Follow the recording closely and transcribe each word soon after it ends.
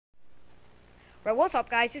Right, what's up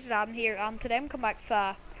guys, this is Adam here, and today I'm coming back with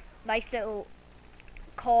a nice little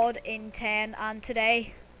COD in 10, and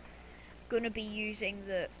today I'm going to be using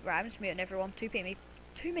the... Right, I'm just muting everyone, too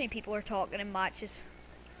many people are talking in matches.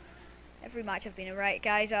 Every match I've been in. Right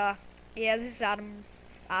guys, yeah, this is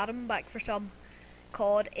Adam back for some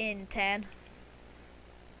COD in 10.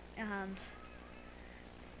 And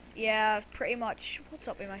yeah, pretty much, what's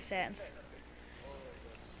up with my settings?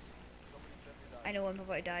 I know I'm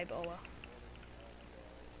about to die, but oh well.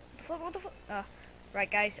 What the fuck? Right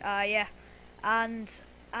guys, yeah, and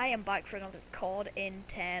I am back for another COD in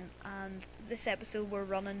 10, and this episode we're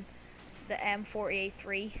running the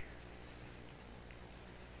M40A3.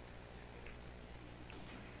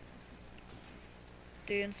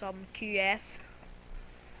 Doing some QS,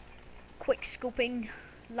 quick scoping,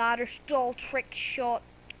 ladder stall, trick shot,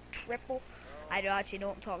 triple. I don't actually know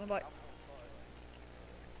what I'm talking about.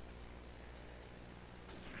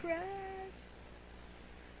 Crash.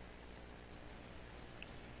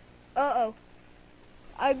 Uh-oh.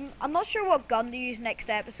 I'm not sure what gun to use next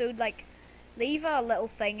episode. Like, leave a little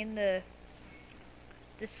thing in the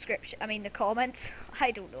description, I mean the comments.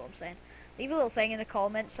 I don't know what I'm saying. Leave a little thing in the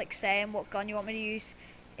comments, like saying what gun you want me to use.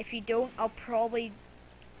 If you don't, I'll probably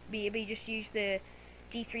maybe just use the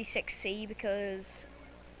D36C, because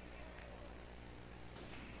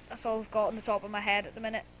that's all I've got on the top of my head at the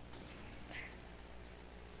minute.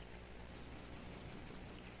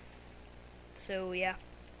 So yeah.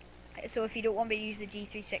 So if you don't want me to use the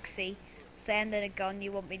G36C, send in a gun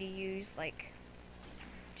you want me to use, like,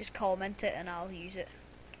 just comment it and I'll use it.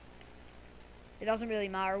 It doesn't really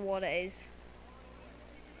matter what it is.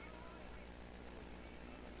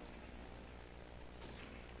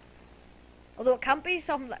 Although it can't be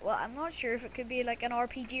something like, well, I'm not sure if it could be like an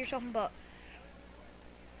RPG or something, but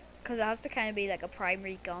because it has to kind of be like a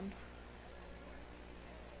primary gun.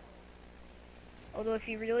 Although if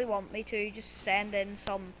you really want me to, just send in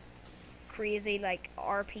some crazy like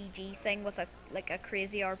RPG thing with a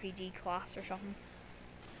crazy RPG class or something.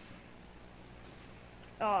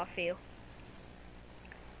 Oh, I fail.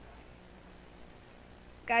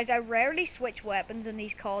 Guys, I rarely switch weapons in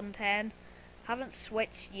these COD 10. Haven't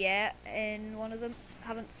switched yet in one of them.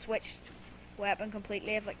 Haven't switched weapon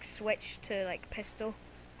completely. I've like switched to like pistol.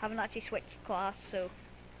 Haven't actually switched class, so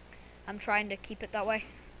I'm trying to keep it that way.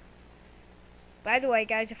 By the way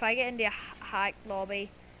guys, if I get into a hacked lobby,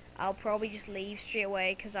 I'll probably just leave straight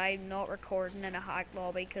away, because I'm not recording in a hacked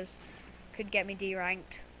lobby, because it could get me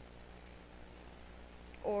deranked.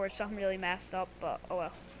 Or something really messed up, but oh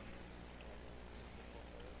well.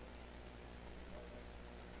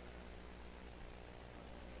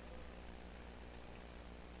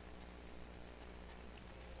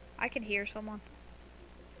 I can hear someone.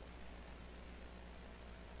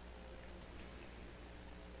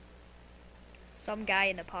 Some guy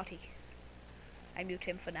in a potty. I mute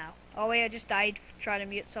him for now. Oh wait, I just died trying to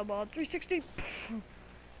mute someone. 360!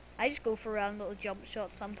 I just go for random little jump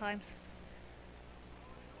shots sometimes.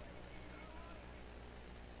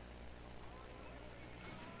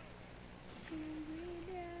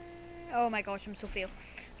 Oh my gosh, I'm so fail.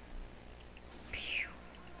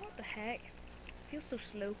 What the heck? I feel so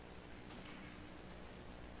slow.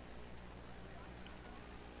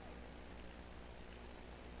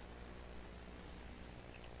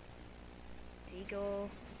 Go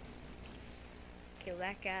kill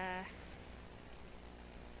that guy.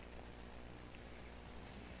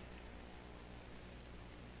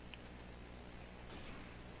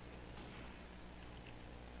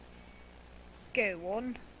 Go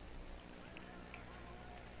on.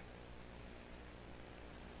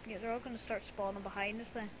 Yeah, they're all gonna start spawning behind us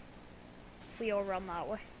then, if we all run that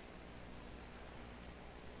way.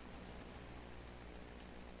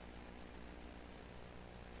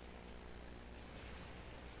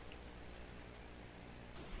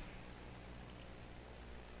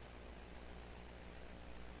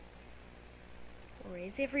 Where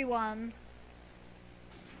is everyone?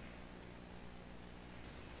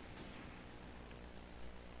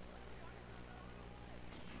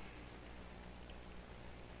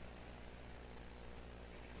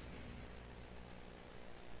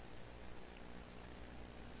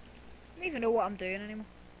 I don't even know what I'm doing anymore.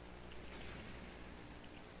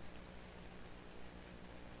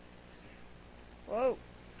 Whoa.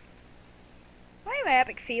 Why am I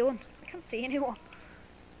epic feeling? I can't see anyone.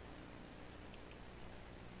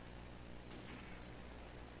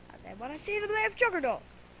 When I see them, they have Juggernaut.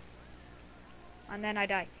 And then I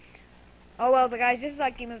die. Oh well, the guys, this is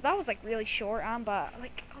that game. That was like really short, but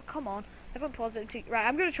like, oh come on. I went positive too. Right,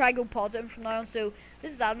 I'm gonna try and go positive from now on. So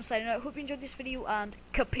this is Adam signing out. Hope you enjoyed this video, and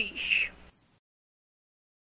capiche.